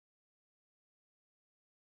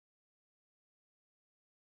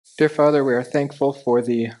Dear Father, we are thankful for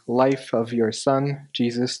the life of your Son,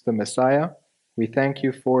 Jesus the Messiah. We thank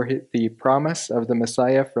you for the promise of the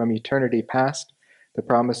Messiah from eternity past, the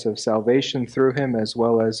promise of salvation through him as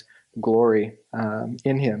well as glory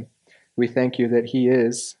in him. We thank you that he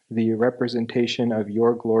is the representation of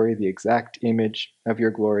your glory, the exact image of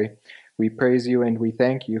your glory. We praise you and we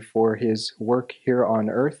thank you for his work here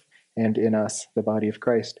on earth and in us, the body of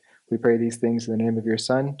Christ. We pray these things in the name of your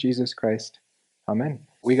Son, Jesus Christ. Amen.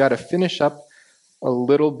 We got to finish up a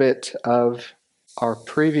little bit of our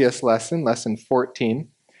previous lesson, lesson 14,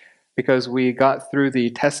 because we got through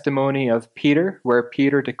the testimony of Peter, where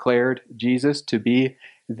Peter declared Jesus to be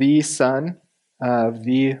the Son of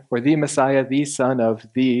the Messiah, the Son of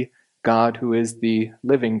the God who is the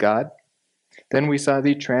living God. Then we saw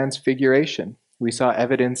the transfiguration. We saw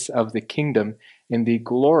evidence of the kingdom in the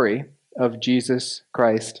glory of Jesus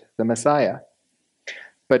Christ, the Messiah.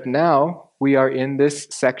 But now we are in this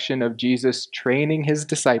section of Jesus training his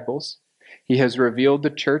disciples. He has revealed the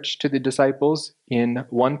church to the disciples in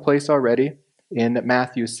one place already, in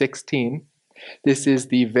Matthew 16. This is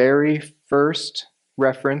the very first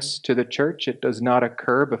reference to the church. It does not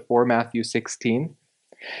occur before Matthew 16.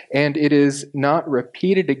 And it is not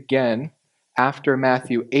repeated again after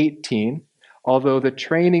Matthew 18, although the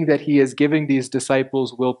training that he is giving these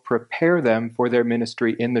disciples will prepare them for their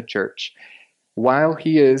ministry in the church. While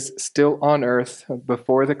he is still on earth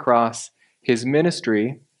before the cross, his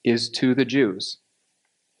ministry is to the Jews.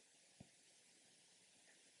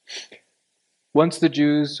 Once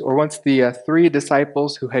the three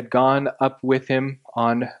disciples who had gone up with him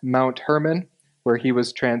on Mount Hermon, where he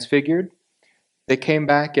was transfigured, they came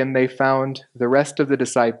back and they found the rest of the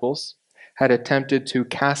disciples had attempted to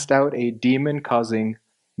cast out a demon causing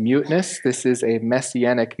muteness. This is a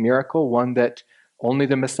messianic miracle, one that only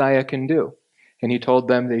the Messiah can do. And he told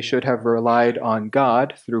them they should have relied on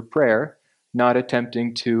God through prayer, not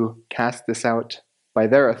attempting to cast this out by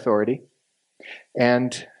their authority.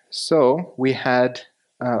 And so we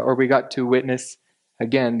got to witness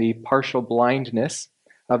again the partial blindness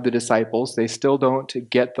of the disciples. They still don't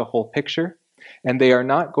get the whole picture, and they are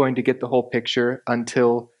not going to get the whole picture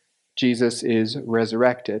until Jesus is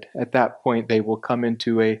resurrected. At that point, they will come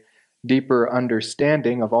into a deeper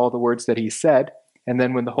understanding of all the words that he said. And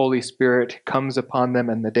then when the Holy Spirit comes upon them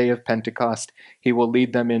on the day of Pentecost, he will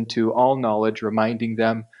lead them into all knowledge, reminding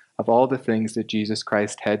them of all the things that Jesus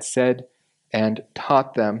Christ had said and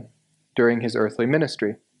taught them during his earthly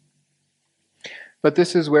ministry. But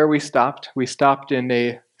this is where we stopped. We stopped in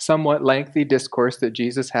a somewhat lengthy discourse that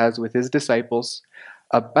Jesus has with his disciples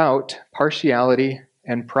about partiality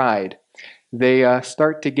and pride. They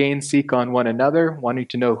start to gainspeak on one another, wanting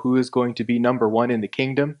to know who is going to be number one in the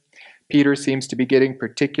kingdom. Peter seems to be getting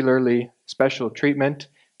particularly special treatment.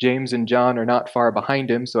 James and John are not far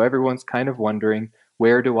behind him, so everyone's kind of wondering,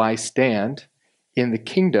 where do I stand in the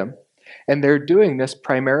kingdom? And they're doing this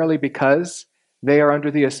primarily because they are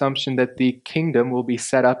under the assumption that the kingdom will be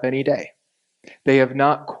set up any day. They have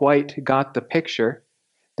not quite got the picture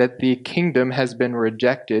that the kingdom has been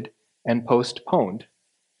rejected and postponed.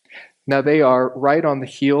 Now, they are right on the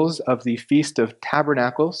heels of the Feast of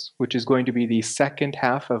Tabernacles, which is going to be the second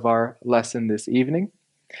half of our lesson this evening.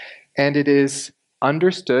 And it is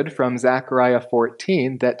understood from Zechariah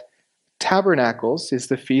 14 that Tabernacles is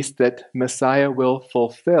the feast that Messiah will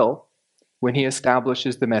fulfill when he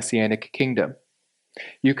establishes the Messianic kingdom.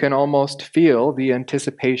 You can almost feel the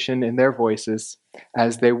anticipation in their voices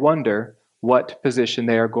as they wonder what position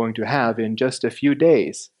they are going to have in just a few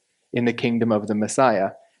days in the kingdom of the Messiah.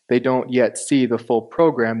 They don't yet see the full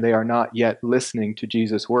program. They are not yet listening to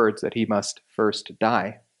Jesus' words that he must first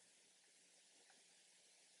die.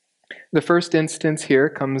 The first instance here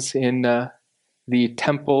comes in the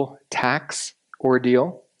temple tax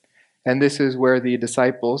ordeal. And this is where the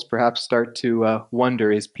disciples perhaps start to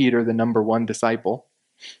wonder, is Peter the number one disciple?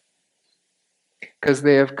 Because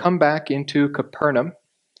they have come back into Capernaum.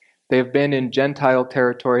 They have been in Gentile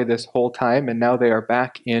territory this whole time, and now they are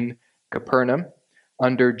back in Capernaum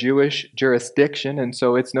under Jewish jurisdiction, and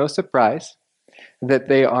so it's no surprise that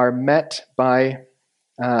they are met by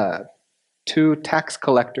two tax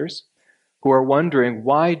collectors who are wondering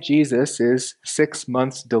why Jesus is 6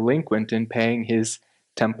 months delinquent in paying his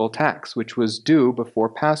temple tax, which was due before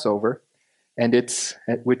Passover,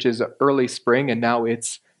 which is early spring, and now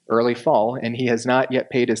it's early fall, and he has not yet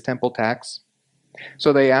paid his temple tax.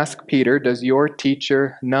 So they ask Peter, does your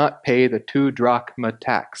teacher not pay the 2 drachma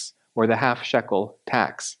tax, or the half shekel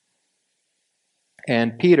tax?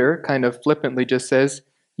 And Peter kind of flippantly just says,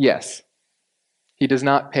 yes, he does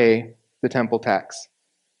not pay the temple tax.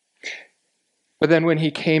 But then when he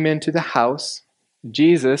came into the house,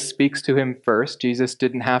 Jesus speaks to him first. Jesus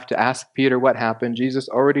didn't have to ask Peter what happened. Jesus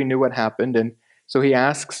already knew what happened. And so he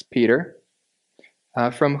asks Peter,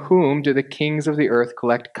 from whom do the kings of the earth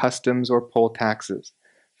collect customs or poll taxes?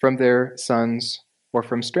 From their sons or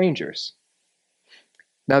from strangers?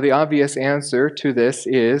 Now, the obvious answer to this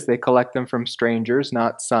is they collect them from strangers,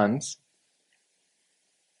 not sons.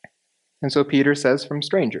 And so Peter says, from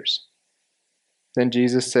strangers. Then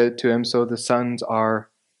Jesus said to him, so the sons are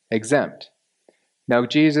exempt. Now,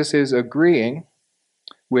 Jesus is agreeing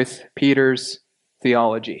with Peter's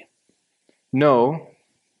theology. No,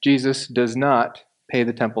 Jesus does not pay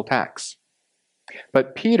the temple tax.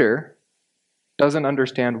 But Peter doesn't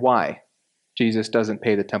understand why Jesus doesn't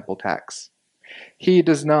pay the temple tax. He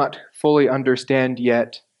does not fully understand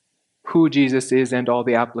yet who Jesus is and all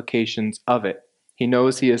the applications of it. He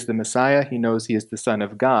knows he is the Messiah. He knows he is the Son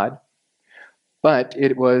of God. But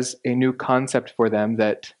it was a new concept for them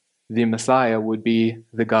that the Messiah would be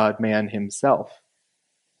the God-man himself.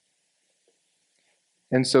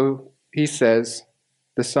 And so he says,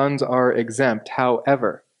 the sons are exempt.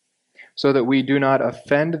 However, so that we do not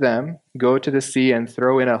offend them, go to the sea and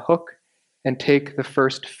throw in a hook and take the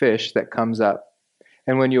first fish that comes up.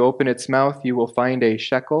 And when you open its mouth, you will find a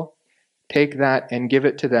shekel. Take that and give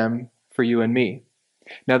it to them for you and me.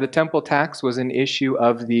 Now, the temple tax was an issue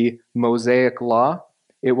of the Mosaic law.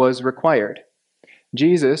 It was required.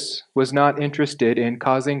 Jesus was not interested in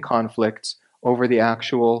causing conflicts over the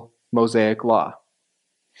actual Mosaic law.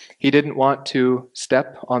 He didn't want to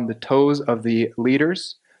step on the toes of the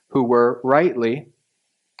leaders who were rightly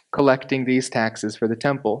collecting these taxes for the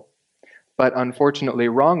temple, but unfortunately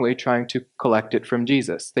wrongly trying to collect it from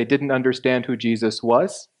Jesus. They didn't understand who Jesus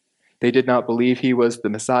was. They did not believe he was the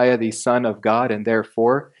Messiah, the Son of God, and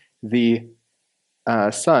therefore the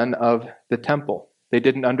son of the temple. They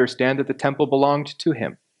didn't understand that the temple belonged to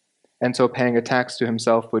him, and so paying a tax to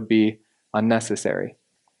himself would be unnecessary.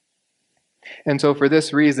 And so for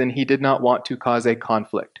this reason, he did not want to cause a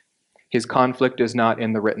conflict. His conflict is not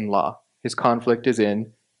in the written law. His conflict is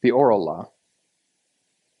in the oral law.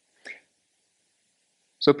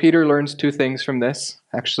 So Peter learns two things from this,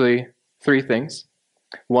 actually three things.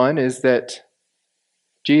 One is that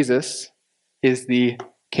Jesus is the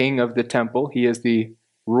king of the temple. He is the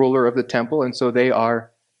ruler of the temple, and so they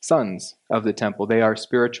are sons of the temple. They are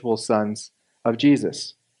spiritual sons of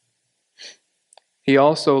Jesus. He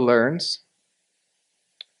also learns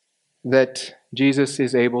that Jesus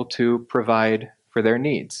is able to provide for their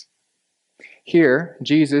needs. Here,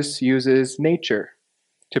 Jesus uses nature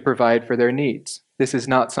to provide for their needs. This is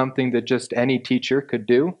not something that just any teacher could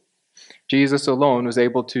do. Jesus alone was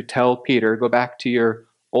able to tell Peter, go back to your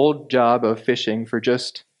old job of fishing for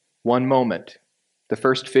just one moment. The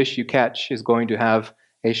first fish you catch is going to have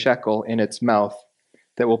a shekel in its mouth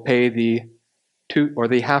that will pay the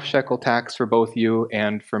half shekel tax for both you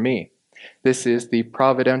and for me. This is the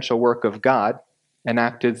providential work of God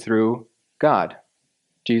enacted through God,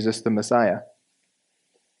 Jesus the Messiah.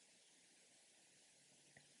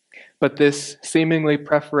 But this seemingly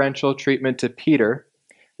preferential treatment to Peter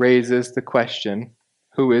raises the question,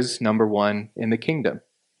 who is number one in the kingdom?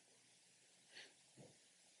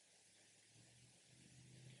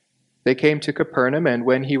 They came to Capernaum, and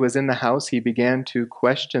when he was in the house, he began to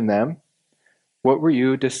question them, what were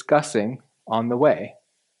you discussing on the way?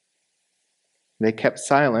 They kept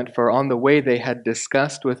silent, for on the way they had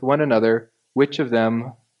discussed with one another which of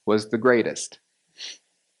them was the greatest.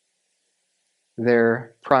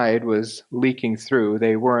 Their pride was leaking through.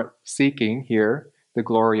 They weren't seeking here the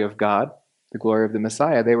glory of God, the glory of the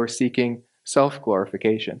Messiah. They were seeking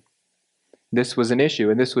self-glorification. This was an issue,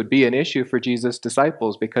 and this would be an issue for Jesus'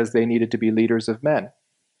 disciples because they needed to be leaders of men.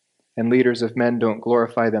 And leaders of men don't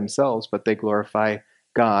glorify themselves, but they glorify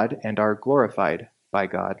God and are glorified by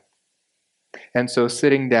God. And so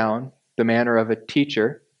sitting down, the manner of a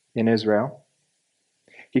teacher in Israel,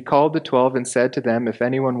 he called the 12 and said to them, if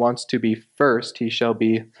anyone wants to be first, he shall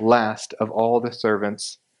be last of all the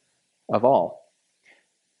servants of all.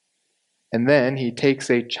 And then he takes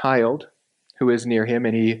a child who is near him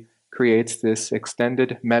and he creates this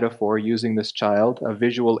extended metaphor using this child, a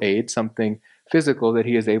visual aid, something physical that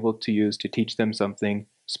he is able to use to teach them something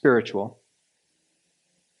spiritual.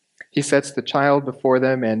 He sets the child before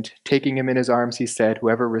them, and taking him in his arms, he said,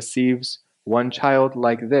 whoever receives one child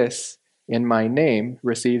like this in my name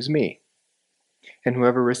receives me. And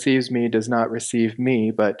whoever receives me does not receive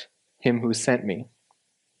me, but him who sent me.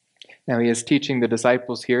 Now he is teaching the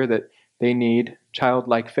disciples here that they need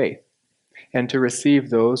childlike faith, and to receive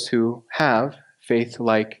those who have faith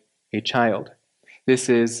like a child. This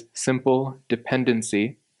is simple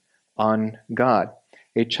dependency on God.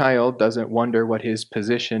 A child doesn't wonder what his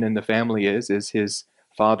position in the family is. Is his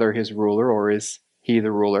father his ruler, or is he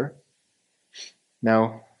the ruler?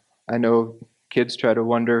 Now, I know kids try to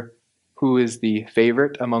wonder who is the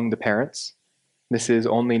favorite among the parents. This is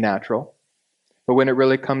only natural. But when it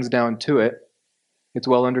really comes down to it, it's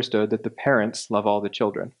well understood that the parents love all the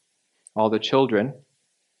children. All the children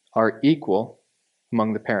are equal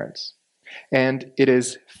among the parents. And it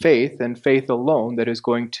is faith and faith alone that is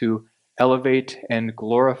going to elevate and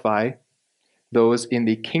glorify those in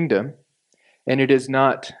the kingdom. And it is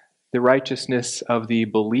not the righteousness of the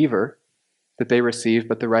believer that they receive,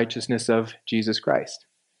 but the righteousness of Jesus Christ.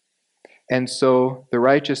 And so the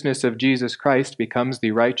righteousness of Jesus Christ becomes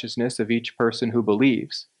the righteousness of each person who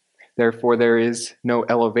believes. Therefore, there is no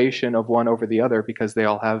elevation of one over the other because they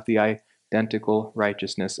all have the identical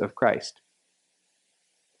righteousness of Christ.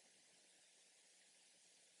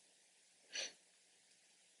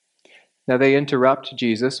 Now they interrupt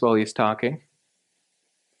Jesus while he's talking.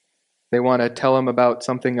 They want to tell him about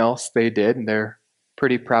something else they did and they're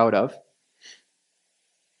pretty proud of.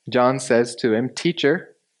 John says to him,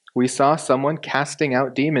 "Teacher, we saw someone casting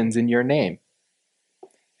out demons in your name,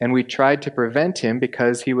 and we tried to prevent him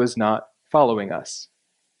because he was not following us."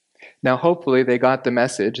 Now hopefully they got the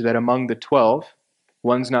message that among the 12,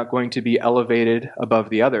 one's not going to be elevated above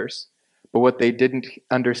the others. But what they didn't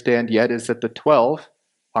understand yet is that the 12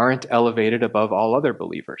 aren't elevated above all other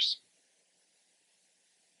believers.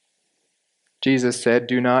 Jesus said,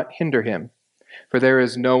 "Do not hinder him, for there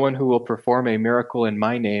is no one who will perform a miracle in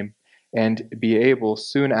my name and be able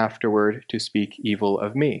soon afterward to speak evil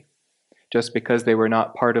of me." Just because they were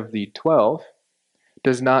not part of the 12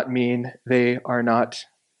 does not mean they are not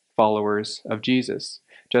followers of Jesus.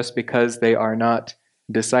 Just because they are not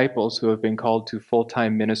disciples who have been called to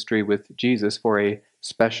full-time ministry with Jesus for a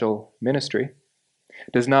special ministry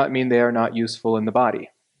does not mean they are not useful in the body.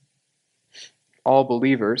 All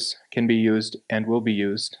believers can be used and will be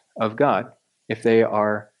used of God if they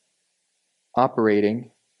are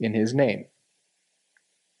operating in his name.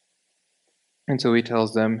 And so he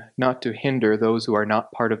tells them not to hinder those who are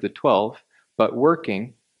not part of the 12, but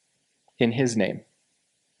working in his name.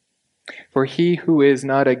 For he who is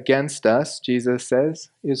not against us, Jesus says,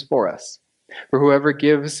 is for us. For whoever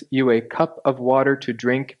gives you a cup of water to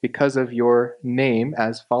drink because of your name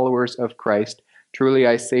as followers of Christ, truly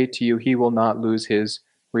I say to you, he will not lose his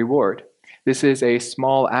reward. This is a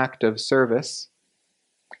small act of service,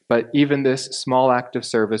 but even this small act of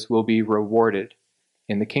service will be rewarded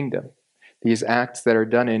in the kingdom. These acts that are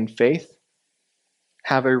done in faith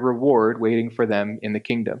have a reward waiting for them in the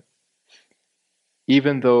kingdom.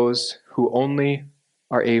 Even those who only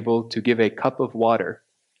are able to give a cup of water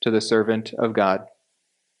to the servant of God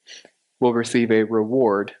will receive a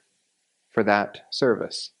reward for that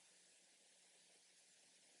service.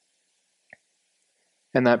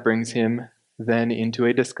 And that brings him then into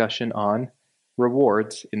a discussion on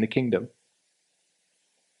rewards in the kingdom.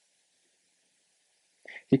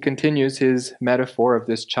 He continues his metaphor of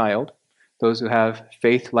this child, those who have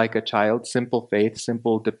faith like a child, simple faith,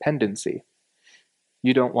 simple dependency.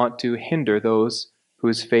 You don't want to hinder those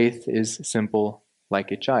whose faith is simple like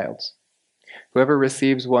a child's. Whoever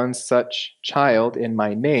receives one such child in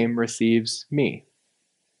my name receives me.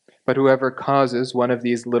 But whoever causes one of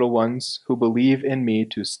these little ones who believe in me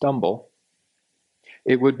to stumble,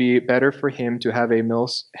 it would be better for him to have a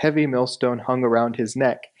heavy millstone hung around his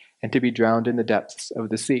neck and to be drowned in the depths of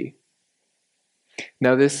the sea.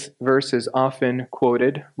 Now this verse is often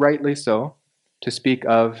quoted, rightly so, to speak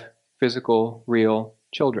of physical, real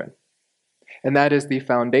children. And that is the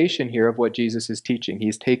foundation here of what Jesus is teaching.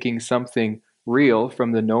 He's taking something real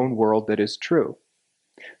from the known world that is true.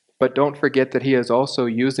 But don't forget that he is also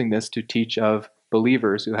using this to teach of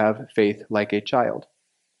believers who have faith like a child.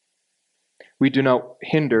 We do not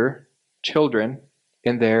hinder children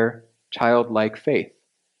in their childlike faith.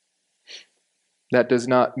 That does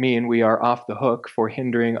not mean we are off the hook for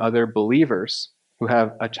hindering other believers who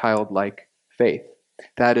have a childlike faith.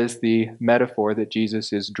 That is the metaphor that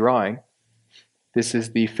Jesus is drawing. This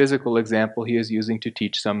is the physical example he is using to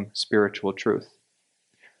teach some spiritual truth.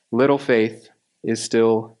 Little faith is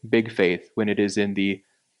still big faith when it is in the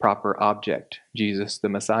proper object, Jesus the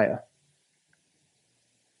Messiah.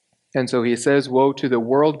 And so he says, "Woe to the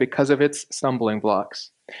world because of its stumbling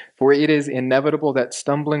blocks. For it is inevitable that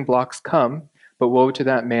stumbling blocks come, but woe to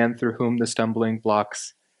that man through whom the stumbling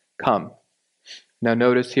blocks come." Now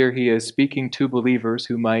notice here he is speaking to believers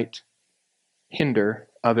who might hinder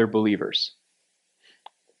other believers.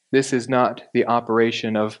 This is not the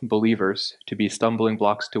operation of believers to be stumbling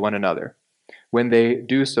blocks to one another. When they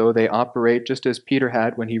do so, they operate just as Peter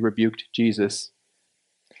had when he rebuked Jesus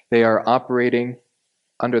They are operating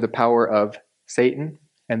under the power of Satan,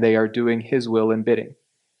 and they are doing his will and bidding.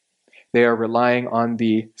 They are relying on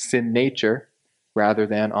the sin nature rather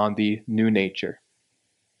than on the new nature.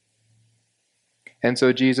 And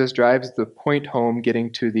so Jesus drives the point home,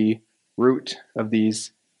 getting to the root of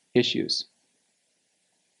these issues.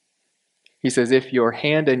 He says, if your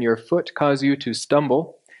hand and your foot cause you to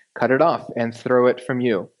stumble, cut it off and throw it from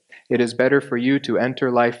you. It is better for you to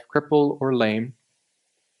enter life crippled or lame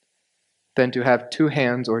than to have 2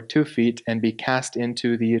 hands or 2 feet and be cast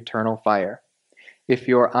into the eternal fire. If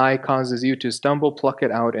your eye causes you to stumble, pluck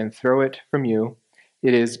it out and throw it from you.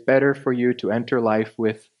 It is better for you to enter life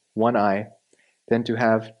with 1 eye than to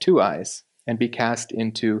have 2 eyes and be cast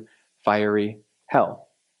into fiery hell.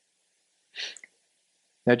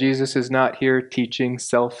 Now, Jesus is not here teaching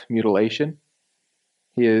self-mutilation.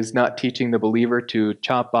 He is not teaching the believer to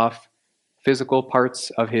chop off physical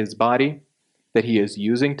parts of his body that he is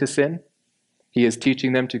using to sin. He is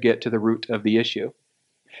teaching them to get to the root of the issue.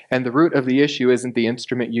 And the root of the issue isn't the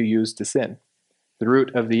instrument you use to sin. The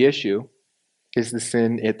root of the issue is the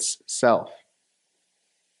sin itself.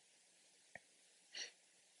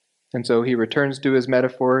 And so he returns to his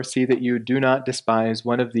metaphor, see that you do not despise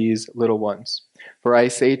one of these little ones. For I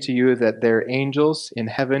say to you that their angels in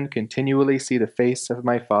heaven continually see the face of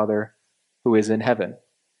my Father who is in heaven.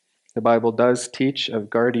 The Bible does teach of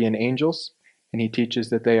guardian angels, and he teaches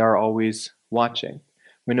that they are always watching.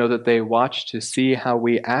 We know that they watch to see how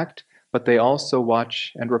we act, but they also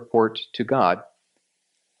watch and report to God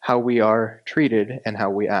how we are treated and how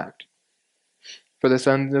we act. For the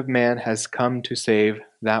Son of Man has come to save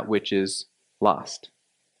that which is lost.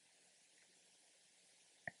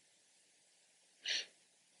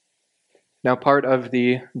 Now, part of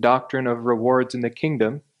the doctrine of rewards in the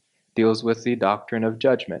kingdom deals with the doctrine of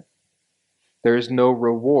judgment. There is no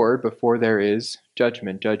reward before there is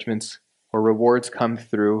judgment. Judgments or rewards come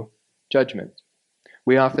through judgment.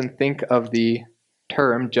 We often think of the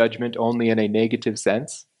term judgment only in a negative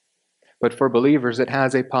sense, but for believers it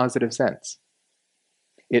has a positive sense.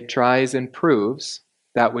 It tries and proves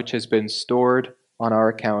that which has been stored on our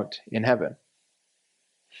account in heaven.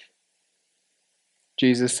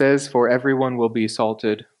 Jesus says, for everyone will be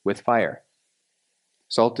salted with fire.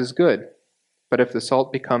 Salt is good, but if the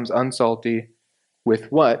salt becomes unsalty,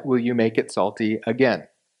 with what will you make it salty again?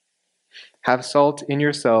 Have salt in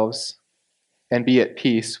yourselves and be at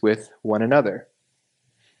peace with one another.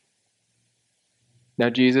 Now,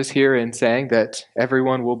 Jesus here, in saying that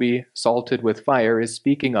everyone will be salted with fire, is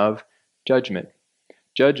speaking of judgment.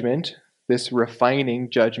 Judgment, this refining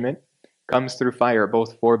judgment, comes through fire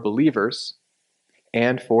both for believers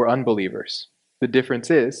and for unbelievers. The difference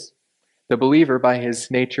is, the believer, by his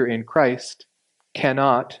nature in Christ,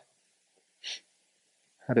 cannot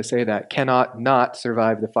not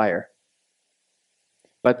survive the fire.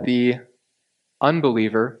 But the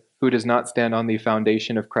unbeliever, who does not stand on the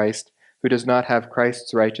foundation of Christ, who does not have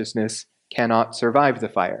Christ's righteousness, cannot survive the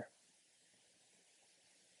fire.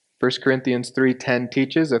 1 Corinthians 3:10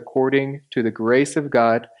 teaches, according to the grace of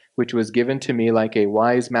God, which was given to me like a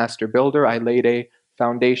wise master builder, I laid a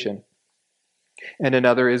foundation, and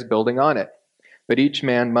another is building on it. But each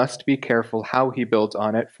man must be careful how he builds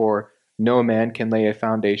on it, for no man can lay a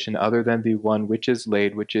foundation other than the one which is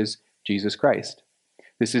laid, which is Jesus Christ.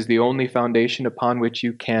 This is the only foundation upon which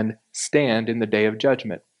you can stand in the day of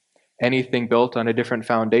judgment. Anything built on a different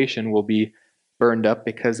foundation will be burned up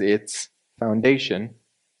because its foundation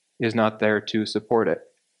is not there to support it.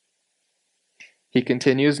 He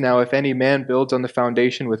continues, now if any man builds on the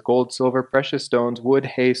foundation with gold, silver, precious stones, wood,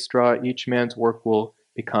 hay, straw, each man's work will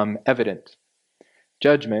become evident.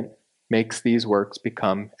 Judgment makes these works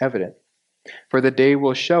become evident. For the day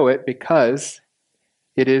will show it, because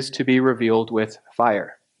it is to be revealed with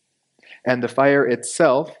fire. And the fire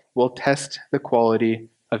itself will test the quality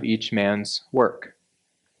of each man's work.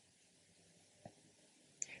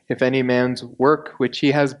 If any man's work which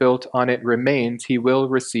he has built on it remains, he will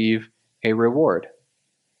receive a reward.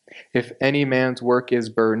 If any man's work is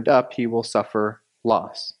burned up, he will suffer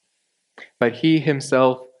loss. But he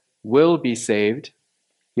himself will be saved,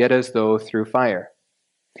 yet as though through fire.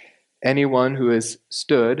 Anyone who has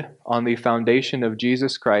stood on the foundation of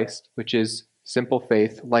Jesus Christ, which is simple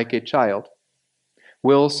faith, like a child,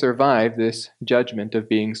 will survive this judgment of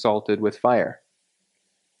being salted with fire.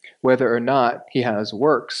 Whether or not he has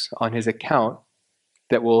works on his account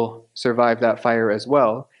that will survive that fire as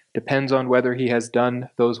well depends on whether he has done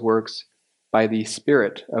those works by the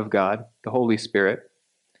Spirit of God, the Holy Spirit,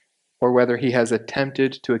 or whether he has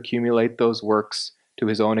attempted to accumulate those works to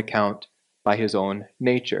his own account by his own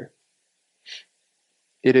nature.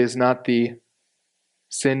 It is not the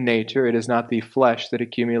sin nature, it is not the flesh that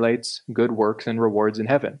accumulates good works and rewards in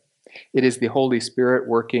heaven. It is the Holy Spirit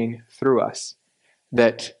working through us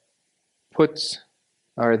that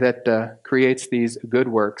creates these good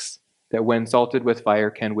works that, when salted with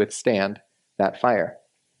fire, can withstand that fire.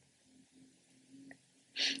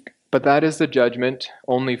 But that is the judgment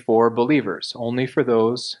only for believers, only for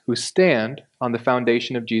those who stand on the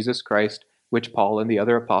foundation of Jesus Christ, which Paul and the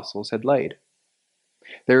other apostles had laid.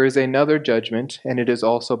 There is another judgment, and it is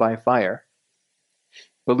also by fire.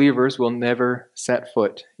 Believers will never set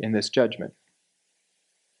foot in this judgment.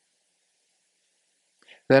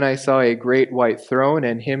 Then I saw a great white throne,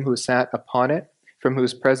 and him who sat upon it, from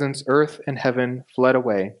whose presence earth and heaven fled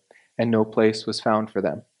away, and no place was found for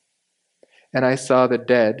them. And I saw the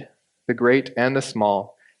dead, the great and the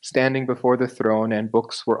small, standing before the throne, and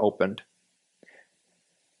books were opened.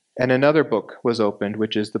 And another book was opened,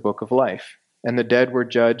 which is the book of life. And the dead were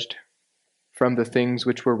judged from the things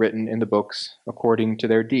which were written in the books according to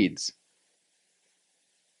their deeds.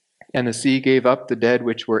 And the sea gave up the dead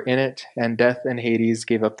which were in it, and death and Hades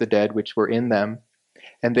gave up the dead which were in them.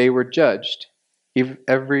 And they were judged,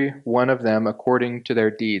 every one of them according to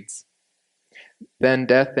their deeds. Then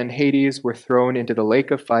death and Hades were thrown into the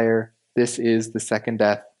lake of fire. This is the second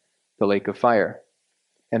death, the lake of fire.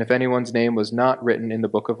 And if anyone's name was not written in the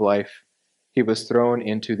book of life, he was thrown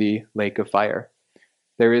into the lake of fire.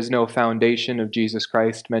 There is no foundation of Jesus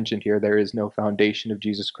Christ mentioned here. There is no foundation of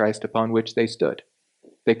Jesus Christ upon which they stood.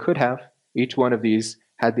 They could have. Each one of these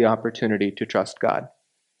had the opportunity to trust God.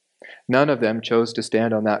 None of them chose to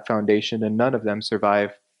stand on that foundation, and none of them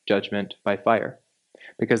survive judgment by fire,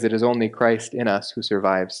 because it is only Christ in us who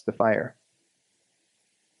survives the fire.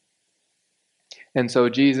 And so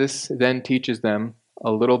Jesus then teaches them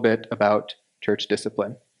a little bit about church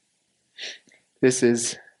discipline. This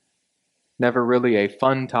is never really a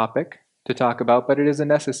fun topic to talk about, but it is a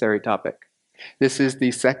necessary topic. This is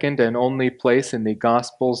the second and only place in the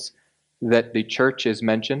Gospels that the church is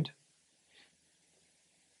mentioned.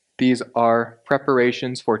 These are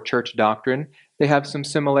preparations for church doctrine. They have some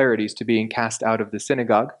similarities to being cast out of the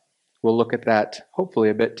synagogue. We'll look at that hopefully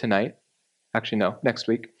a bit tonight. Actually, no, next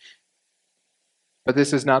week. But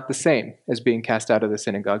this is not the same as being cast out of the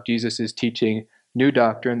synagogue. Jesus is teaching new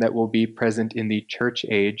doctrine that will be present in the church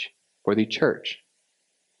age for the church.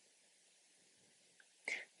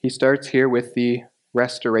 He starts here with the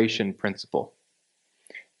restoration principle.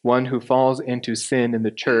 One who falls into sin in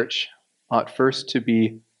the church ought first to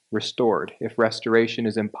be restored. If restoration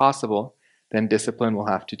is impossible, then discipline will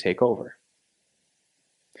have to take over.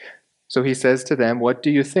 So he says to them, "What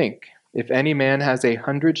do you think? If any man has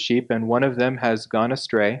 100 sheep and one of them has gone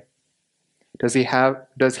astray, does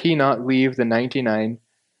he not leave the 99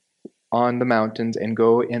 on the mountains and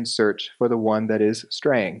go and search for the one that is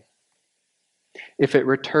straying? If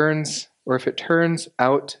it turns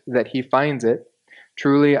out that he finds it,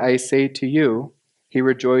 truly I say to you, he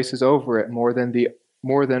rejoices over it more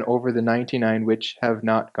than over the 99 which have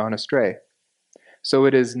not gone astray. So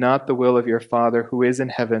it is not the will of your Father who is in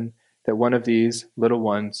heaven that one of these little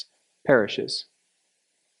ones perishes."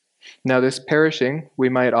 Now, this perishing, we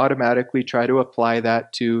might automatically try to apply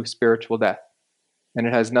that to spiritual death, and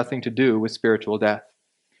it has nothing to do with spiritual death.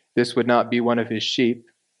 This would not be one of his sheep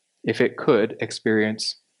if it could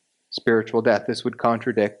experience spiritual death. This would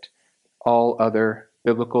contradict all other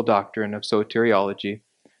biblical doctrine of soteriology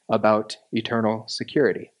about eternal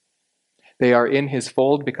security. They are in his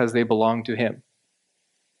fold because they belong to him.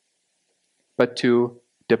 But to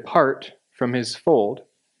depart from his fold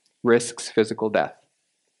risks physical death.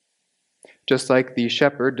 Just like the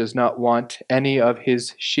shepherd does not want any of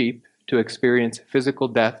his sheep to experience physical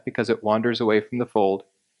death because it wanders away from the fold,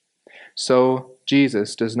 so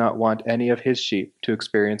Jesus does not want any of his sheep to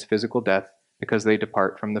experience physical death because they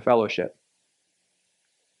depart from the fellowship.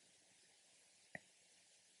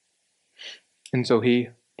 And so he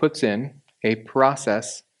puts in a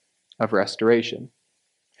process of restoration.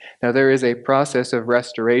 Now, there is a process of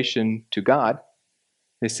restoration to God.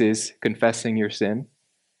 This is confessing your sin.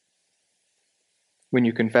 When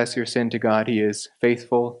you confess your sin to God, he is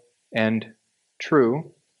faithful and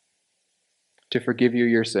true to forgive you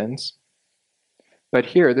your sins. But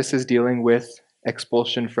here, this is dealing with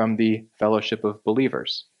expulsion from the fellowship of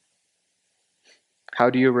believers. How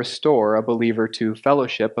do you restore a believer to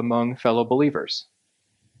fellowship among fellow believers?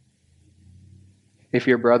 If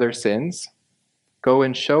your brother sins, go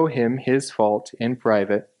and show him his fault in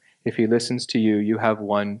private. If he listens to you, you have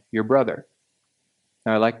won your brother.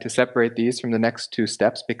 Now, I like to separate these from the next two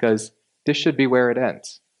steps because this should be where it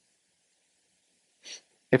ends.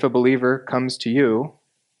 If a believer comes to you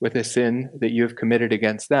with a sin that you have committed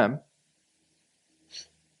against them,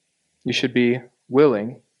 You should be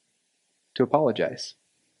willing to apologize.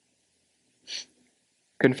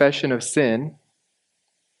 Confession of sin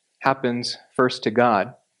happens first to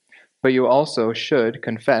God, but you also should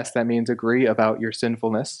confess, that means agree about your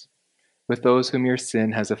sinfulness, with those whom your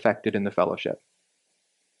sin has affected in the fellowship.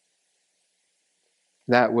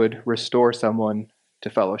 That would restore someone to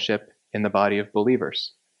fellowship in the body of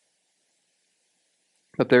believers.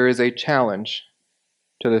 But there is a challenge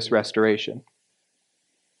to this restoration.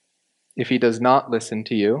 If he does not listen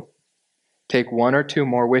to you, take one or two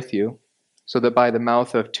more with you, so that by the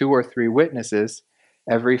mouth of 2 or 3 witnesses,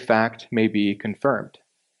 every fact may be confirmed.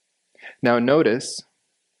 Now notice,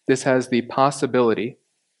 this has the possibility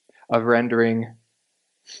of rendering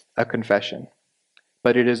a confession,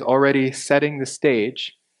 but it is already setting the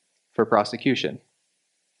stage for prosecution.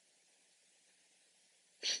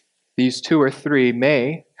 These 2 or 3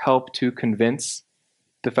 may help to convince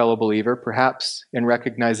the fellow believer, perhaps in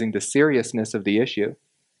recognizing the seriousness of the issue,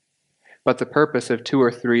 but the purpose of 2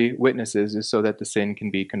 or 3 witnesses is so that the sin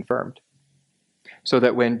can be confirmed, so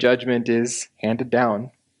that when judgment is handed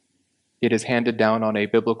down, it is handed down on a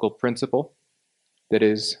biblical principle that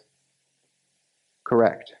is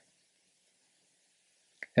correct.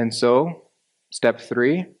 And so, step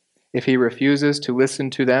 3, if he refuses to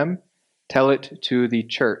listen to them, tell it to the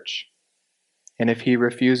church. And if he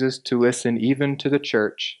refuses to listen even to the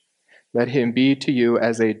church, let him be to you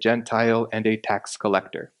as a Gentile and a tax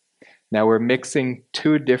collector. Now we're mixing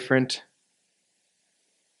 2 different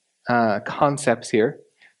concepts here.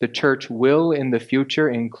 The church will in the future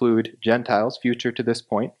include Gentiles, future to this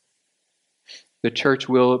point. The church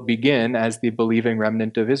will begin as the believing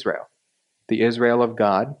remnant of Israel, the Israel of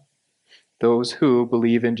God, those who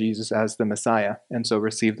believe in Jesus as the Messiah, and so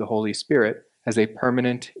receive the Holy Spirit as a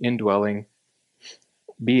permanent indwelling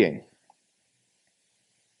being.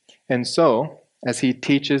 And so, as he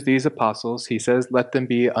teaches these apostles, he says, let them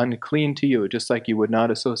be unclean to you, just like you would not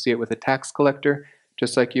associate with a tax collector,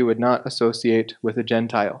 just like you would not associate with a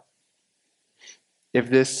Gentile. If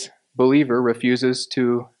this believer refuses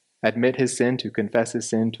to admit his sin, to confess his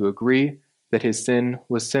sin, to agree that his sin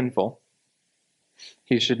was sinful,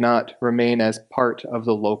 he should not remain as part of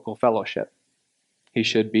the local fellowship. He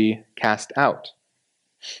should be cast out.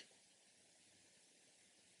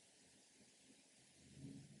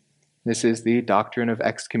 This is the doctrine of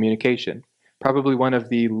excommunication, probably one of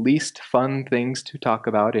the least fun things to talk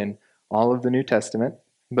about in all of the New Testament,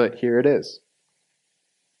 but here it is.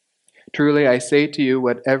 Truly I say to you,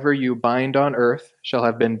 whatever you bind on earth shall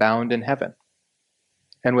have been bound in heaven,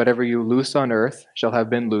 and whatever you loose on earth shall have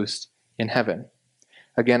been loosed in heaven.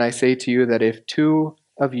 Again, I say to you that if 2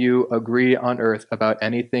 of you agree on earth about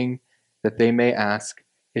anything that they may ask,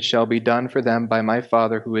 it shall be done for them by my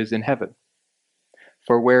Father who is in heaven.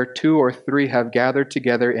 For where 2 or 3 have gathered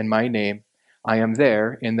together in my name, I am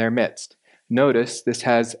there in their midst. Notice this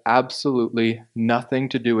has absolutely nothing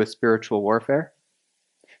to do with spiritual warfare.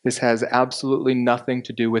 This has absolutely nothing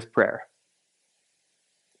to do with prayer.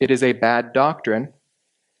 It is a bad doctrine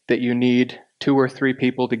that you need 2 or 3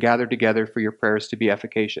 people to gather together for your prayers to be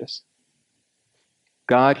efficacious.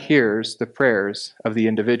 God hears the prayers of the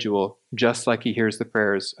individual just like he hears the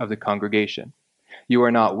prayers of the congregation. You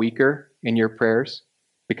are not weaker in your prayers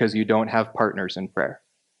because you don't have partners in prayer.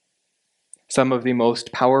 Some of the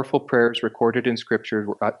most powerful prayers recorded in Scripture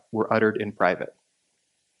were uttered in private.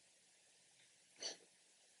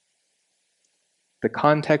 The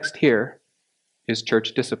context here is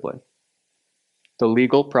church discipline, the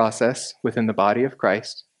legal process within the body of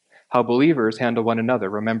Christ, how believers handle one another.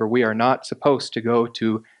 Remember, we are not supposed to go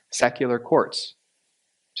to secular courts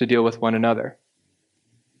to deal with one another.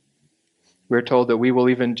 We're told that we will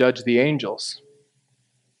even judge the angels.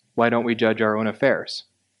 Why don't we judge our own affairs?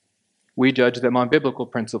 We judge them on biblical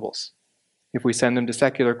principles. If we send them to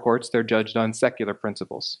secular courts, they're judged on secular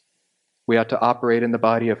principles. We ought to operate in the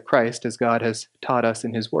body of Christ as God has taught us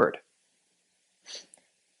in his word.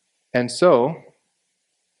 And so,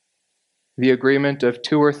 the agreement of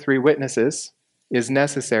 2 or 3 witnesses is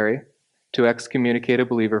necessary to excommunicate a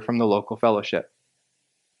believer from the local fellowship.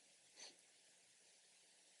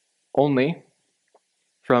 Only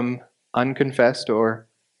from unconfessed or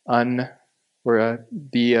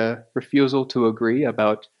the refusal to agree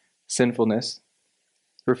about sinfulness,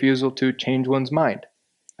 refusal to change one's mind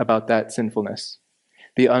about that sinfulness,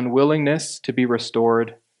 the unwillingness to be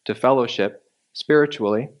restored to fellowship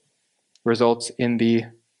spiritually results in the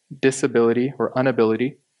disability or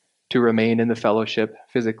inability to remain in the fellowship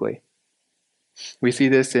physically. We see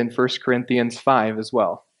this in 1 Corinthians 5 as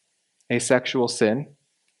well, a sexual sin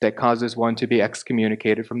that causes one to be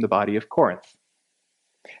excommunicated from the body of Corinth.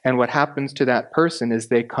 And what happens to that person is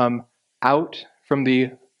they come out from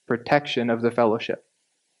the protection of the fellowship.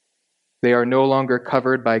 They are no longer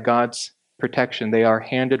covered by God's protection. They are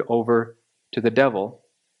handed over to the devil,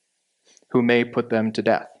 who may put them to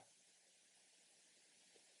death.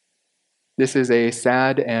 This is a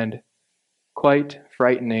sad and quite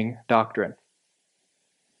frightening doctrine.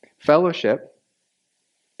 Fellowship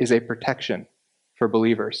is a protection for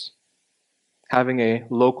believers. Having a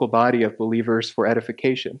local body of believers for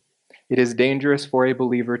edification. It is dangerous for a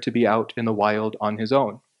believer to be out in the wild on his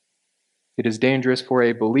own. It is dangerous for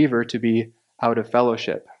a believer to be out of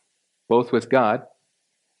fellowship, both with God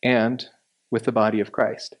and with the body of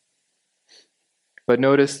Christ. But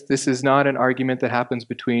notice, this is not an argument that happens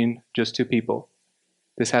between just two people.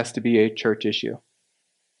 This has to be a church issue.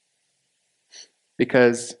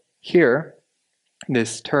 Because here,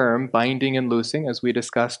 this term, binding and loosing, as we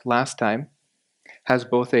discussed last time, has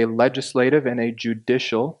both a legislative and a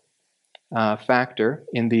judicial factor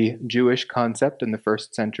in the Jewish concept in the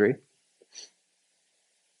first century.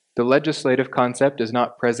 The legislative concept is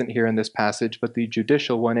not present here in this passage, but the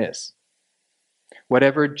judicial one is.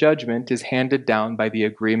 Whatever judgment is handed down by the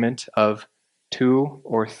agreement of 2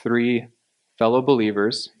 or 3 fellow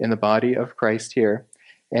believers in the body of Christ here,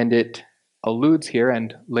 and it alludes here,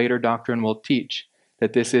 and later doctrine will teach,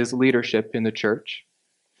 that this is leadership in the church.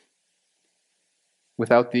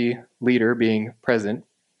 Without the leader being present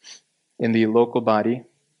in the local body,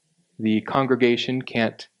 the congregation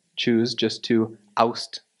can't choose just to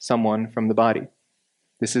oust someone from the body.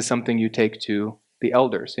 This is something you take to the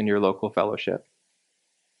elders in your local fellowship.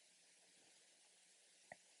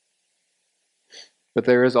 But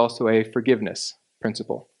there is also a forgiveness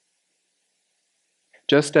principle.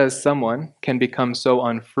 Just as someone can become so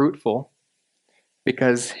unfruitful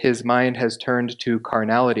because his mind has turned to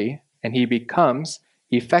carnality and he becomes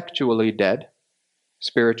effectually dead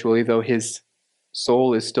spiritually, though his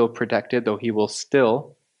soul is still protected, though he will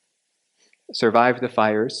still survive the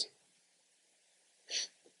fires,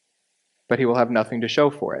 but he will have nothing to show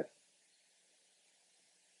for it.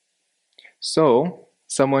 So,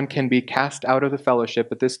 someone can be cast out of the fellowship,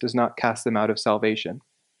 but this does not cast them out of salvation.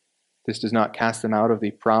 This does not cast them out of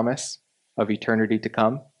the promise of eternity to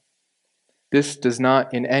come. This does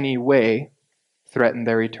not in any way threaten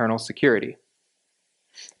their eternal security,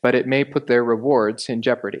 but it may put their rewards in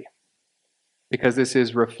jeopardy, because this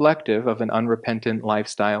is reflective of an unrepentant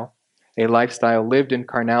lifestyle, a lifestyle lived in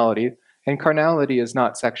carnality, and carnality is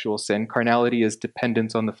not sexual sin. Carnality is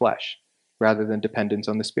dependence on the flesh rather than dependence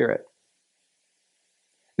on the Spirit.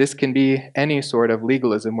 This can be any sort of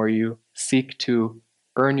legalism where you seek to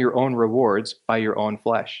earn your own rewards by your own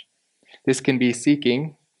flesh. This can be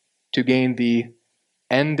seeking to gain the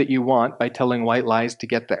end that you want by telling white lies to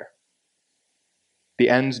get there. The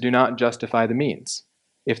ends do not justify the means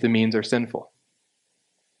if the means are sinful.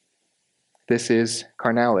 This is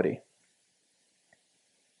carnality.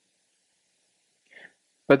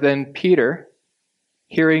 But then Peter,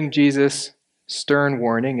 hearing Jesus' stern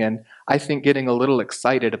warning, and I think getting a little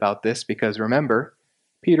excited about this, because remember,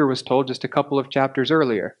 Peter was told just a couple of chapters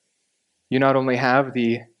earlier, you not only have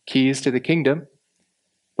the keys to the kingdom,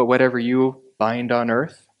 but whatever you bind on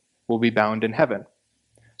earth will be bound in heaven.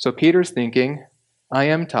 So Peter's thinking, I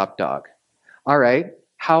am top dog. All right,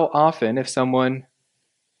 how often, if someone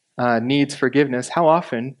needs forgiveness, how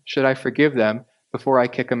often should I forgive them before I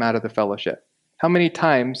kick them out of the fellowship? How many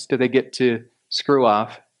times do they get to screw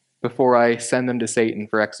off before I send them to Satan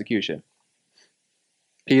for execution?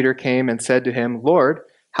 Peter came and said to him, Lord,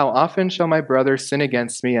 how often shall my brother sin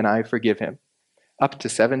against me and I forgive him? Up to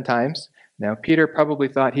 7 times? Now, Peter probably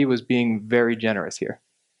thought he was being very generous here,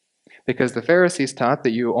 because the Pharisees taught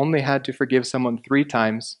that you only had to forgive someone 3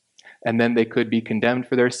 times, and then they could be condemned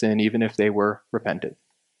for their sin even if they were repentant.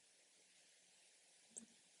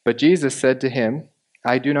 But Jesus said to him,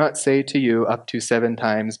 I do not say to you up to 7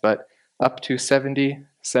 times, but up to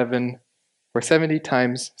 77 or 70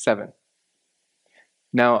 times 7.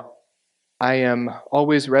 Now, I am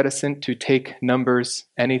always reticent to take numbers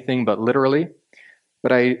anything but literally,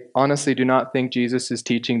 but I honestly do not think Jesus is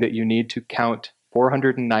teaching that you need to count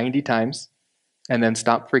 490 times and then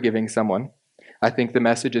stop forgiving someone. I think the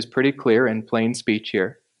message is pretty clear in plain speech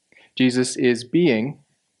here. Jesus is being,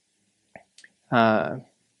 I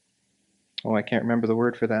can't remember the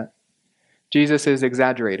word for that. Jesus is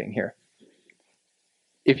exaggerating here.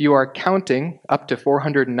 If you are counting up to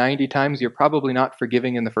 490 times, you're probably not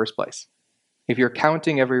forgiving in the first place. If you're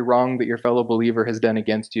counting every wrong that your fellow believer has done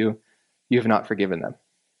against you, you have not forgiven them.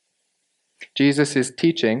 Jesus is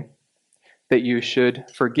teaching that you should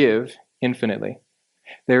forgive infinitely.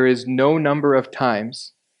 There is no number of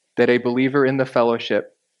times that a believer in the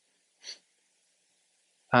fellowship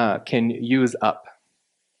can use up.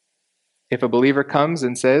 If a believer comes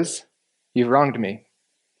and says, "You've wronged me,"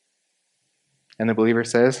 and the believer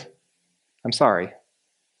says, "I'm sorry,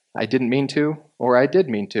 I didn't mean to," or "I did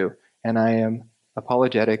mean to, and I am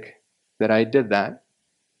apologetic that I did that."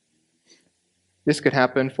 This could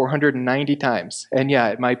happen 490 times, and yeah,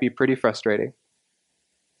 it might be pretty frustrating.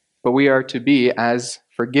 But we are to be as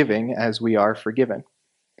forgiving as we are forgiven.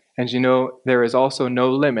 And you know, there is also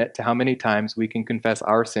no limit to how many times we can confess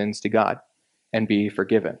our sins to God and be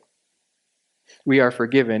forgiven. We are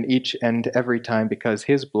forgiven each and every time because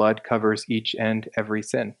His blood covers each and every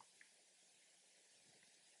sin.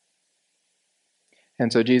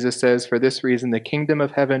 And so Jesus says, "For this reason, the kingdom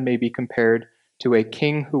of heaven may be compared to a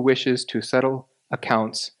king who wishes to settle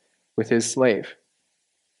accounts with his slave."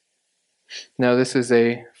 Now, this is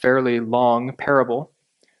a fairly long parable,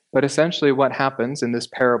 but essentially what happens in this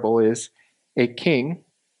parable is a king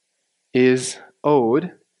is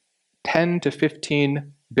owed $10 to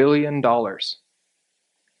 $15 billion,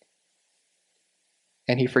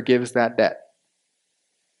 and he forgives that debt.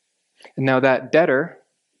 And now that debtor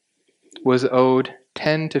was owed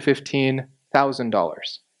 $10,000 to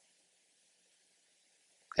 $15,000,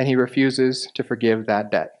 and he refuses to forgive that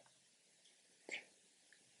debt.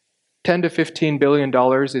 $10 to $15 billion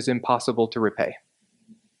is impossible to repay.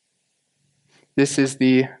 This is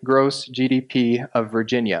the gross GDP of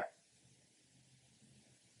Virginia.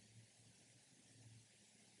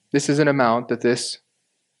 This is an amount that this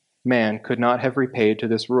man could not have repaid to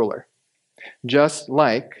this ruler. Just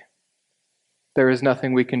like there is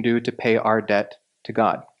nothing we can do to pay our debt to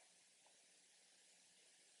God.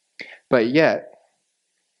 But yet,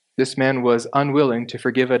 this man was unwilling to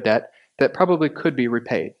forgive a debt that probably could be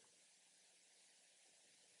repaid.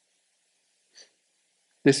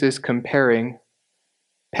 This is comparing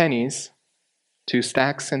pennies to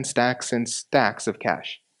stacks and stacks and stacks of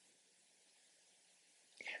cash.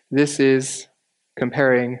 This is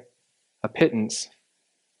comparing a pittance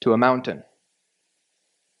to a mountain.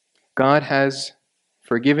 God has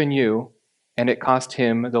forgiven you, and it cost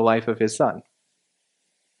Him the life of His Son.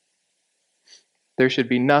 There should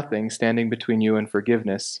be nothing standing between you and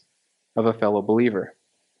forgiveness of a fellow believer.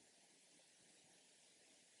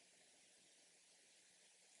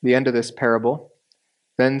 The end of this parable: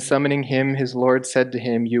 "Then summoning him, his Lord said to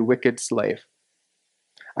him, 'You wicked slave,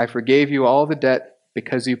 I forgave you all the debt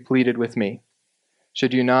because you pleaded with me.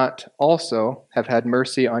 Should you not also have had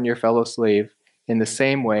mercy on your fellow slave in the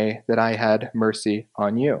same way that I had mercy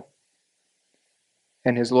on you?'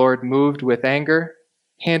 And his Lord, moved with anger,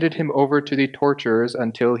 handed him over to the torturers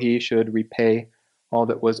until he should repay all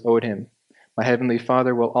that was owed him. My heavenly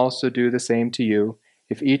Father will also do the same to you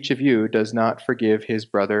if each of you does not forgive his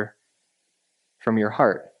brother from your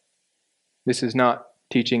heart." This is not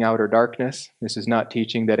teaching outer darkness. This is not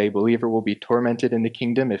teaching that a believer will be tormented in the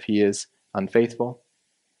kingdom if he is unfaithful.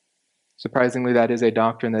 Surprisingly, that is a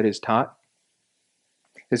doctrine that is taught.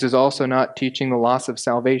 This is also not teaching the loss of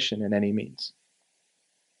salvation in any means.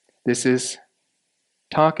 This is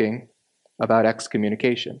talking about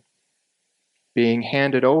excommunication, being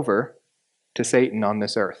handed over to Satan on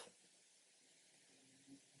this earth.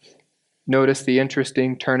 Notice the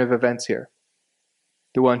interesting turn of events here.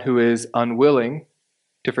 The one who is unwilling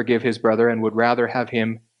to forgive his brother and would rather have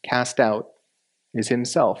him cast out is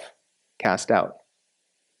himself cast out.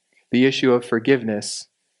 The issue of forgiveness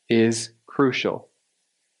is crucial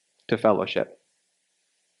to fellowship.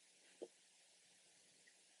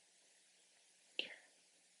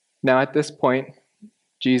 Now, at this point,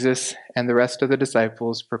 Jesus and the rest of the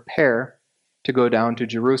disciples prepare to go down to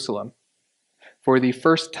Jerusalem for the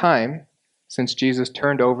first time since Jesus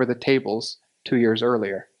turned over the tables 2 years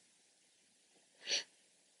earlier.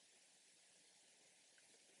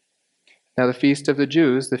 Now, the feast of the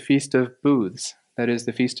Jews, the Feast of Booths, that is,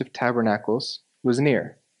 the Feast of Tabernacles, was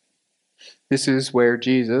near. This is where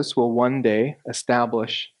Jesus will one day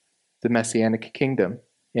establish the Messianic kingdom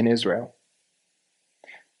in Israel.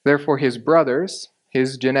 Therefore, his brothers,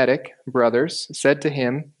 his genetic brothers, said to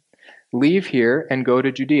him, "Leave here and go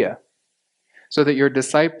to Judea, so that your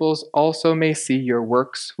disciples also may see your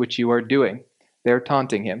works which you are doing." They're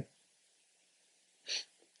taunting him.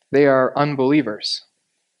 They are unbelievers.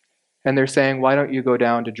 And they're saying, "Why don't you go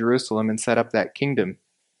down to Jerusalem and set up that kingdom?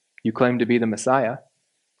 You claim to be the Messiah.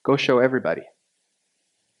 Go show everybody."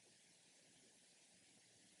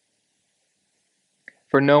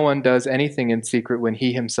 For no one does anything in secret when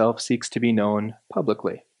he himself seeks to be known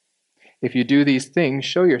publicly. If you do these things,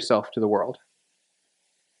 show yourself to the world.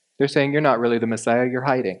 They're saying, "You're not really the Messiah, you're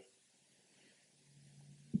hiding."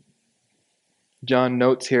 John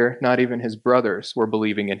notes here, not even his brothers were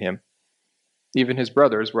believing in him. Even his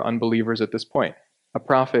brothers were unbelievers at this point. A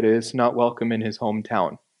prophet is not welcome in his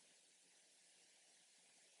hometown.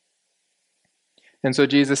 And so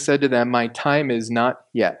Jesus said to them, "My time is not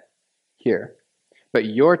yet here, but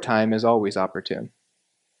your time is always opportune."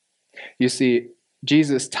 You see,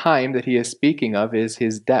 Jesus' time that he is speaking of is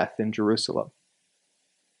his death in Jerusalem.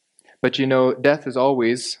 But you know, death is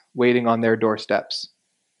always waiting on their doorsteps,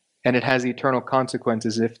 and it has eternal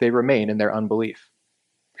consequences if they remain in their unbelief.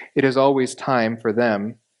 It is always time for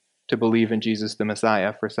them to believe in Jesus the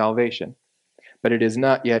Messiah for salvation, but it is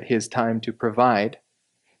not yet his time to provide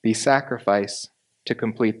the sacrifice to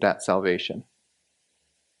complete that salvation.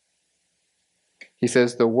 He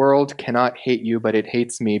says, "The world cannot hate you, but it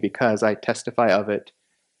hates me because I testify of it,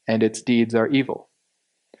 and its deeds are evil."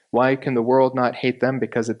 Why can the world not hate them?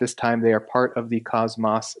 Because at this time they are part of the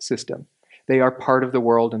cosmos system. They are part of the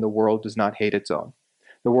world, and the world does not hate its own.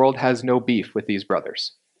 The world has no beef with these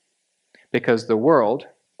brothers, because the world,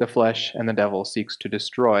 the flesh, and the devil seeks to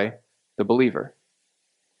destroy the believer.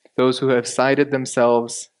 Those who have sided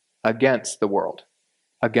themselves against the world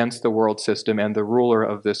system, and the ruler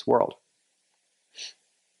of this world.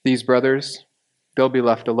 These brothers, they'll be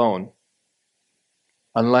left alone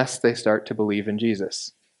unless they start to believe in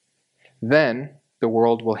Jesus. Then the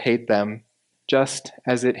world will hate them just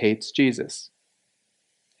as it hates Jesus.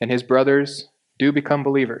 And his brothers do become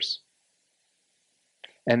believers,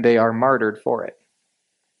 and they are martyred for it.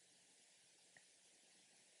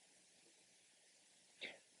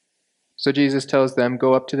 So Jesus tells them,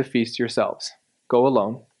 "Go up to the feast yourselves. Go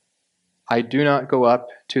alone. I do not go up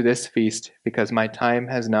to this feast because my time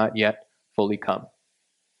has not yet fully come."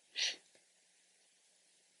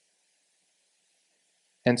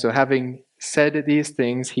 And so having said these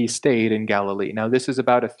things, he stayed in Galilee. Now this is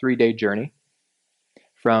about a 3-day journey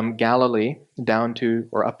from Galilee down to,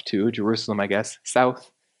 or up to, Jerusalem, I guess,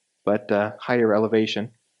 south, but higher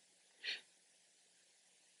elevation.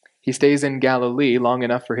 He stays in Galilee long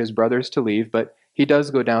enough for his brothers to leave, but he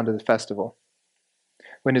does go down to the festival.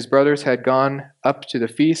 When his brothers had gone up to the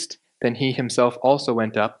feast, then he himself also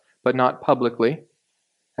went up, but not publicly,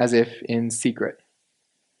 as if in secret.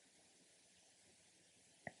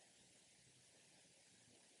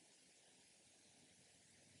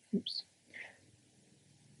 Oops.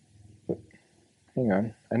 Hang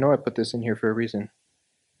on. I know I put this in here for a reason.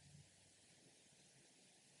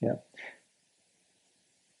 Yeah.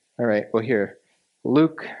 All right, well here.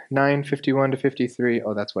 Luke 9:51 to 53.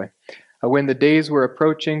 Oh, that's why. When the days were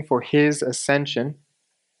approaching for his ascension,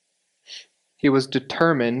 he was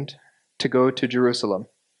determined to go to Jerusalem.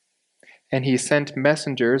 And he sent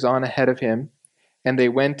messengers on ahead of him, and they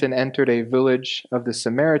went and entered a village of the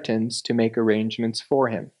Samaritans to make arrangements for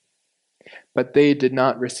him. But they did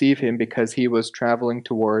not receive him because he was traveling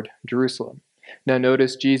toward Jerusalem. Now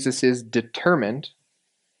notice Jesus is determined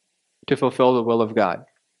to fulfill the will of God.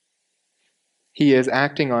 He is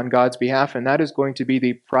acting on God's behalf, and that is going to be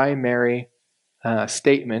the primary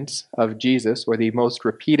statements of Jesus, or the most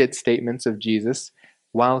repeated statements of Jesus,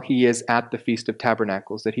 while he is at the Feast of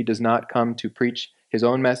Tabernacles, that he does not come to preach his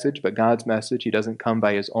own message, but God's message. He doesn't come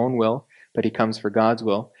by his own will, but he comes for God's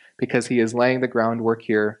will, because he is laying the groundwork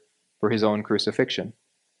here for his own crucifixion.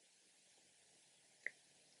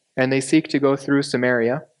 And they seek to go through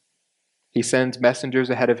Samaria. He sends messengers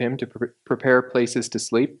ahead of him to prepare places to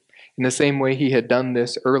sleep. In the same way he had done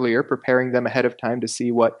this earlier, preparing them ahead of time to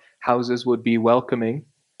see what houses would be welcoming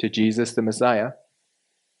to Jesus the Messiah.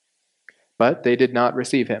 But they did not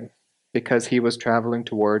receive him because he was traveling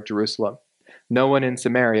toward Jerusalem. No one in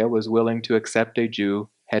Samaria was willing to accept a Jew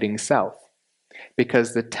heading south,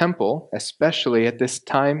 because the temple, especially at this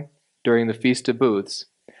time during the Feast of Booths,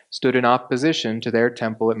 stood in opposition to their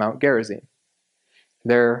temple at Mount Gerizim.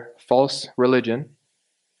 Their false religion,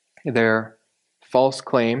 their false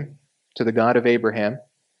claim to the God of Abraham,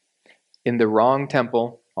 in the wrong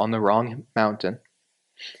temple on the wrong mountain.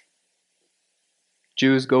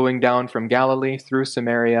 Jews going down from Galilee through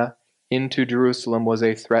Samaria into Jerusalem was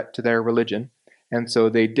a threat to their religion, and so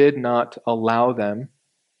they did not allow them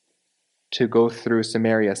to go through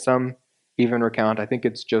Samaria. Some even recount, I think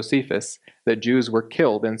it's Josephus, that Jews were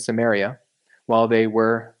killed in Samaria while they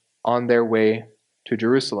were on their way to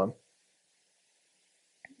Jerusalem.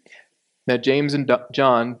 Now, James and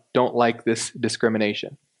John don't like this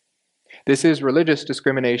discrimination. This is religious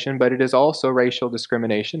discrimination, but it is also racial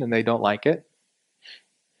discrimination, and they don't like it.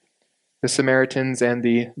 The Samaritans and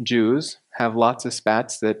the Jews have lots of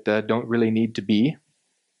spats that don't really need to be,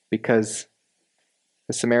 because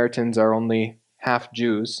the Samaritans are only half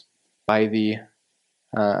Jews by the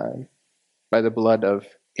blood of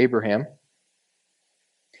Abraham.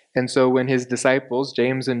 And so when his disciples,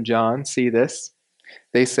 James and John, see this,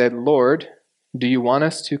 they said, "Lord, do you want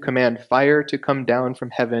us to command fire to come down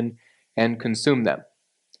from heaven and consume them?"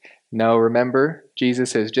 Now remember,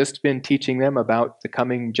 Jesus has just been teaching them about the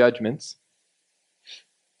coming judgments.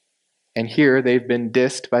 And here they've been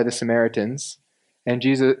dissed by the Samaritans. And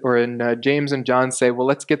James and John say, "Well,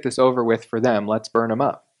 let's get this over with for them. Let's burn them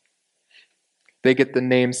up." They get the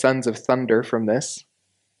name Sons of Thunder from this.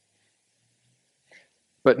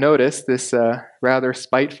 But notice this rather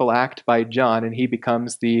spiteful act by John, and he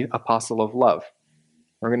becomes the apostle of love.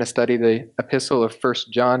 We're going to study the epistle of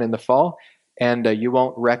 1 John in the fall, and you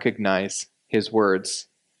won't recognize his words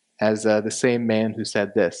as the same man who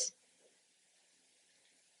said this.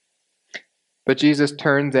 But Jesus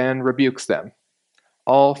turns and rebukes them.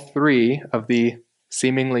 All three of the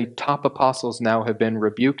seemingly top apostles now have been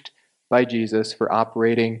rebuked by Jesus for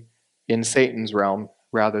operating in Satan's realm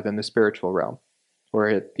rather than the spiritual realm, or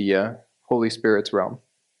at the Holy Spirit's realm.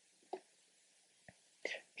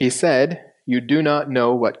 He said, "You do not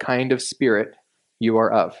know what kind of spirit you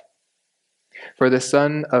are of. For the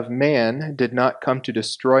Son of Man did not come to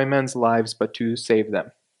destroy men's lives, but to save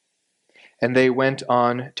them." And they went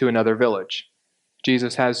on to another village.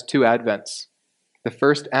 Jesus has two advents. The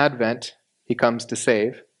first advent, he comes to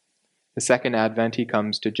save. The second advent, he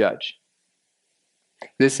comes to judge.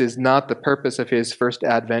 This is not the purpose of his first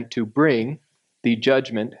advent to bring the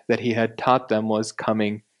judgment that he had taught them was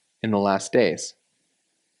coming in the last days.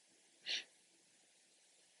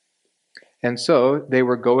 And so they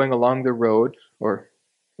were going along the road,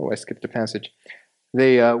 I skipped a passage.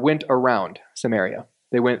 They went around Samaria.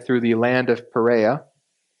 They went through the land of Perea.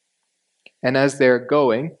 And as they're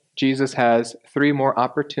going, Jesus has three more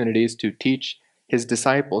opportunities to teach his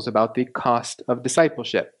disciples about the cost of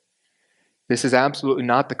discipleship. This is absolutely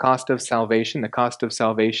not the cost of salvation. The cost of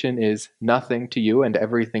salvation is nothing to you and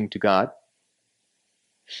everything to God.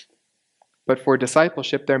 But for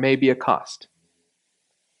discipleship, there may be a cost.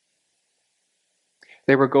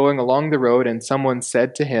 They were going along the road, and someone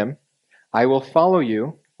said to him, "I will follow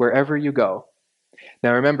you wherever you go."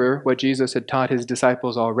 Now remember what Jesus had taught his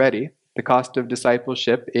disciples already. The cost of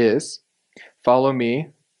discipleship is follow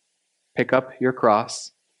me, pick up your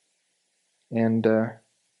cross, and I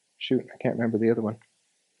can't remember the other one.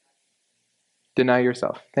 Deny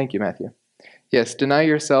yourself. Thank you, Matthew. Yes, deny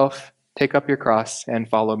yourself, take up your cross, and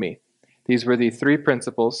follow me. These were the three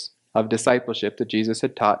principles of discipleship that Jesus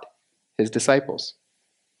had taught his disciples.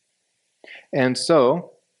 And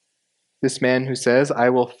so, this man who says, "I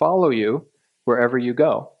will follow you wherever you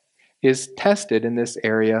go," is tested in this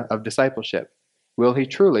area of discipleship. Will he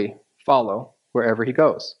truly follow wherever he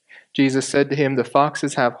goes? Jesus said to him, "The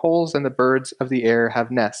foxes have holes and the birds of the air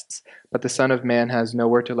have nests, but the Son of Man has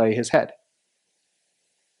nowhere to lay his head."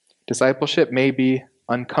 Discipleship may be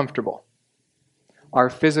uncomfortable. Our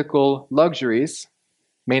physical luxuries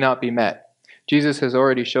may not be met. Jesus has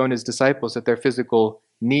already shown his disciples that their physical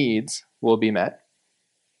needs will be met.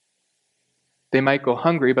 They might go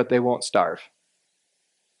hungry, but they won't starve.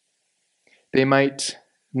 They might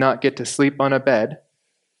not get to sleep on a bed,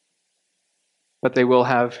 but they will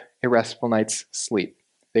have a restful night's sleep.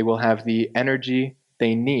 They will have the energy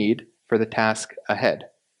they need for the task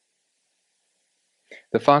ahead.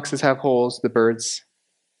 The foxes have holes, the birds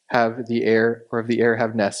of the air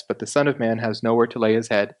have nests, but the Son of Man has nowhere to lay his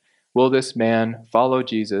head. Will this man follow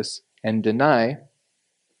Jesus and deny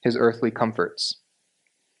his earthly comforts?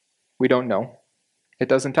 We don't know. It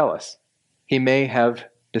doesn't tell us. He may have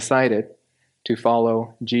decided to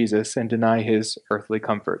follow Jesus and deny his earthly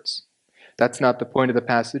comforts. That's not the point of the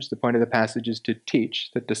passage. The point of the passage is to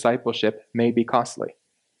teach that discipleship may be costly.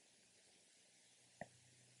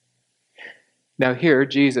 Now here,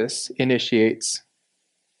 Jesus initiates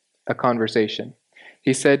a conversation.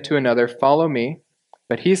 He said to another, "Follow me."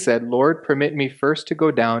 But he said, "Lord, permit me first to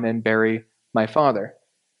go down and bury my father."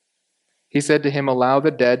 He said to him, "Allow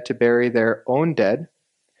the dead to bury their own dead,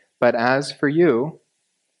 but as for you,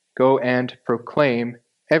 go and proclaim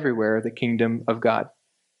everywhere the kingdom of God."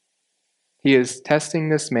 He is testing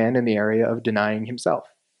this man in the area of denying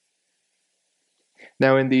himself.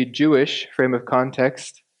 Now, in the Jewish frame of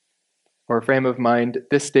context or frame of mind,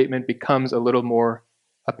 this statement becomes a little more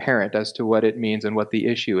apparent as to what it means and what the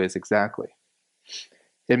issue is exactly.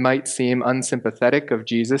 It might seem unsympathetic of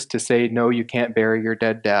Jesus to say, "No, you can't bury your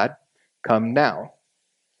dead dad. Come now."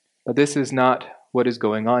 But this is not what is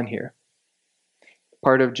going on here.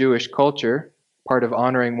 Part of Jewish culture, part of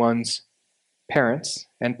honoring one's parents,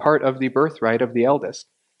 and part of the birthright of the eldest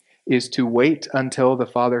is to wait until the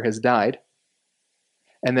father has died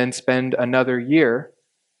and then spend another year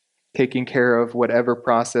taking care of whatever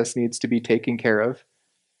process needs to be taken care of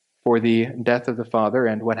for the death of the Father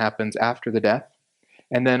and what happens after the death.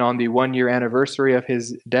 And then on the 1-year anniversary of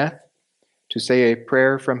his death, to say a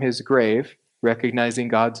prayer from his grave, recognizing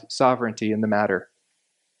God's sovereignty in the matter.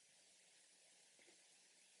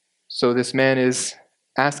 So this man is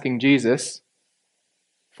asking Jesus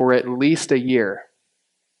for at least a year,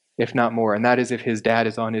 if not more, and that is if his dad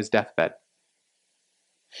is on his deathbed.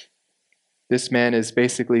 This man is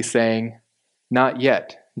basically saying, not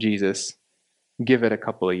yet, Jesus. Give it a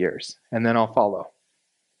couple of years, and then I'll follow.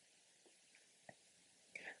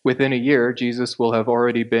 Within a year, Jesus will have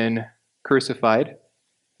already been crucified,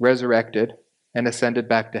 resurrected, and ascended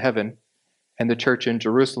back to heaven, and the church in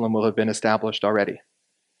Jerusalem will have been established already.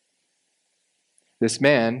 This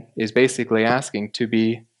man is basically asking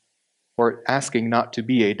not to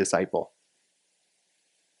be a disciple.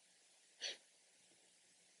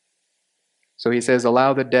 So he says,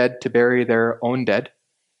 allow the dead to bury their own dead.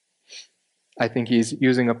 I think he's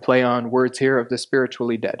using a play on words here of the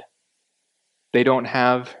spiritually dead. They don't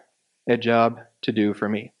have a job to do for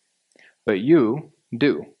me, but you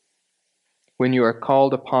do. When you are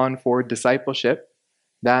called upon for discipleship,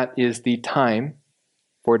 that is the time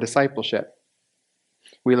for discipleship.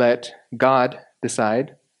 We let God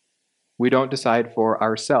decide. We don't decide for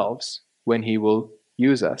ourselves when he will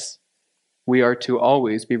use us. We are to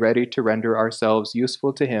always be ready to render ourselves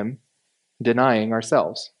useful to him, denying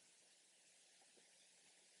ourselves.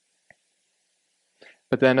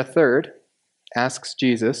 But then a third asks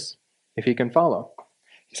Jesus if he can follow.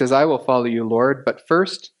 He says, I will follow you, Lord, but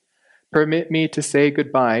first permit me to say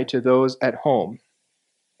goodbye to those at home.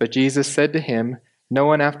 But Jesus said to him, no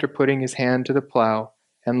one after putting his hand to the plow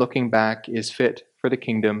and looking back is fit for the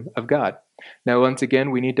kingdom of God. Now, once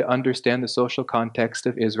again, we need to understand the social context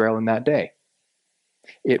of Israel in that day.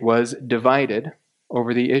 It was divided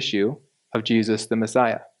over the issue of Jesus the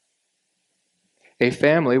Messiah. A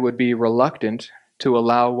family would be reluctant to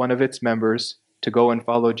allow one of its members to go and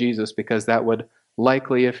follow Jesus because that would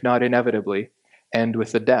likely, if not inevitably, end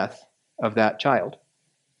with the death of that child.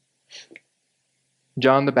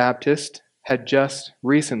 John the Baptist had just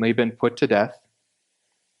recently been put to death,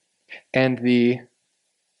 and the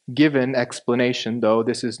given explanation, though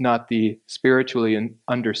this is not the spiritually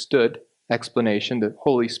understood explanation, the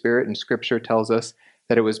Holy Spirit in Scripture tells us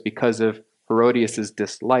that it was because of Herodias'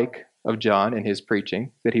 dislike of John and his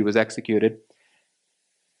preaching that he was executed.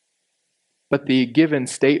 But the given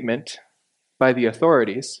statement by the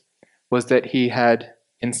authorities was that he had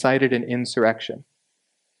incited an insurrection,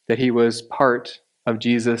 that he was part of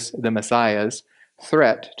Jesus the Messiah's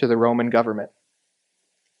threat to the Roman government.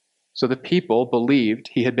 So the people believed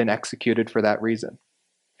he had been executed for that reason.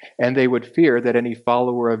 And they would fear that any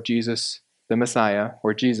follower of Jesus the Messiah,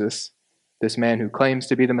 or Jesus, this man who claims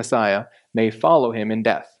to be the Messiah, may follow him in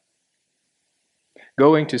death.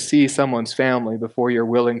 Going to see someone's family before you're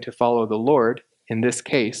willing to follow the Lord, in this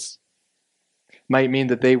case, might mean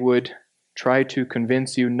that they would try to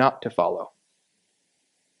convince you not to follow.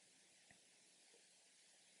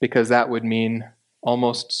 Because that would mean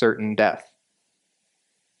almost certain death.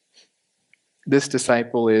 This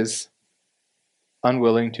disciple is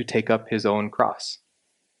unwilling to take up his own cross,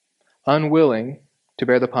 unwilling to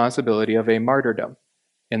bear the possibility of a martyrdom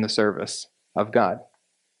in the service of God.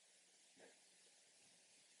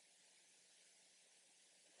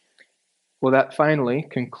 Well, that finally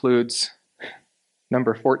concludes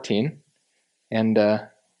number 14, and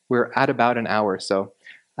we're at about an hour, so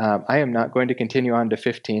I am not going to continue on to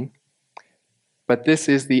 15, but this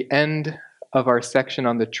is the end of our section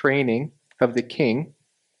on the training of the king,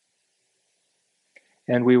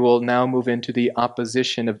 and we will now move into the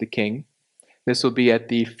opposition of the king. This will be at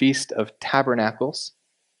the Feast of Tabernacles.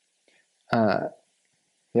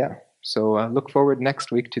 So look forward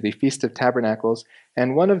next week to the Feast of Tabernacles,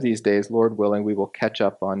 and one of these days, Lord willing, we will catch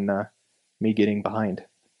up on me getting behind.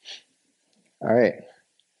 All right,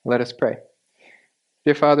 let us pray.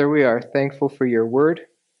 Dear Father, we are thankful for your word.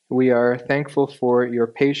 We are thankful for your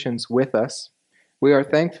patience with us. We are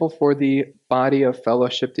thankful for the body of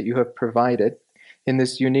fellowship that you have provided in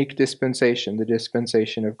this unique dispensation, the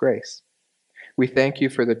dispensation of grace. We thank you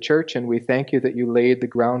for the church, and we thank you that you laid the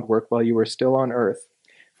groundwork while you were still on earth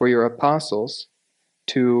for your apostles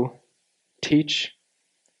to teach,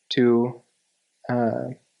 to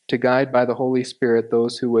guide by the Holy Spirit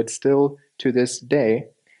those who would still to this day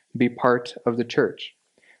be part of the church.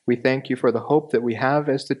 We thank you for the hope that we have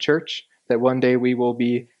as the church, that one day we will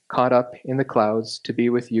be caught up in the clouds to be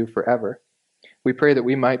with you forever. We pray that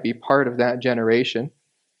we might be part of that generation,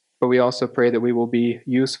 but we also pray that we will be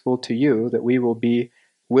useful to you, that we will be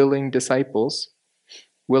willing disciples,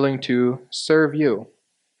 willing to serve you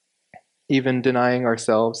even denying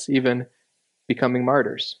ourselves, even becoming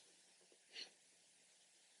martyrs.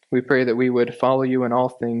 We pray that we would follow you in all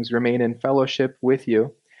things, remain in fellowship with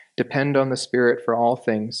you, depend on the Spirit for all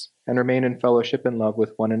things, and remain in fellowship and love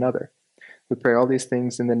with one another. We pray all these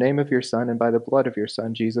things in the name of your Son and by the blood of your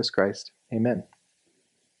Son, Jesus Christ. Amen.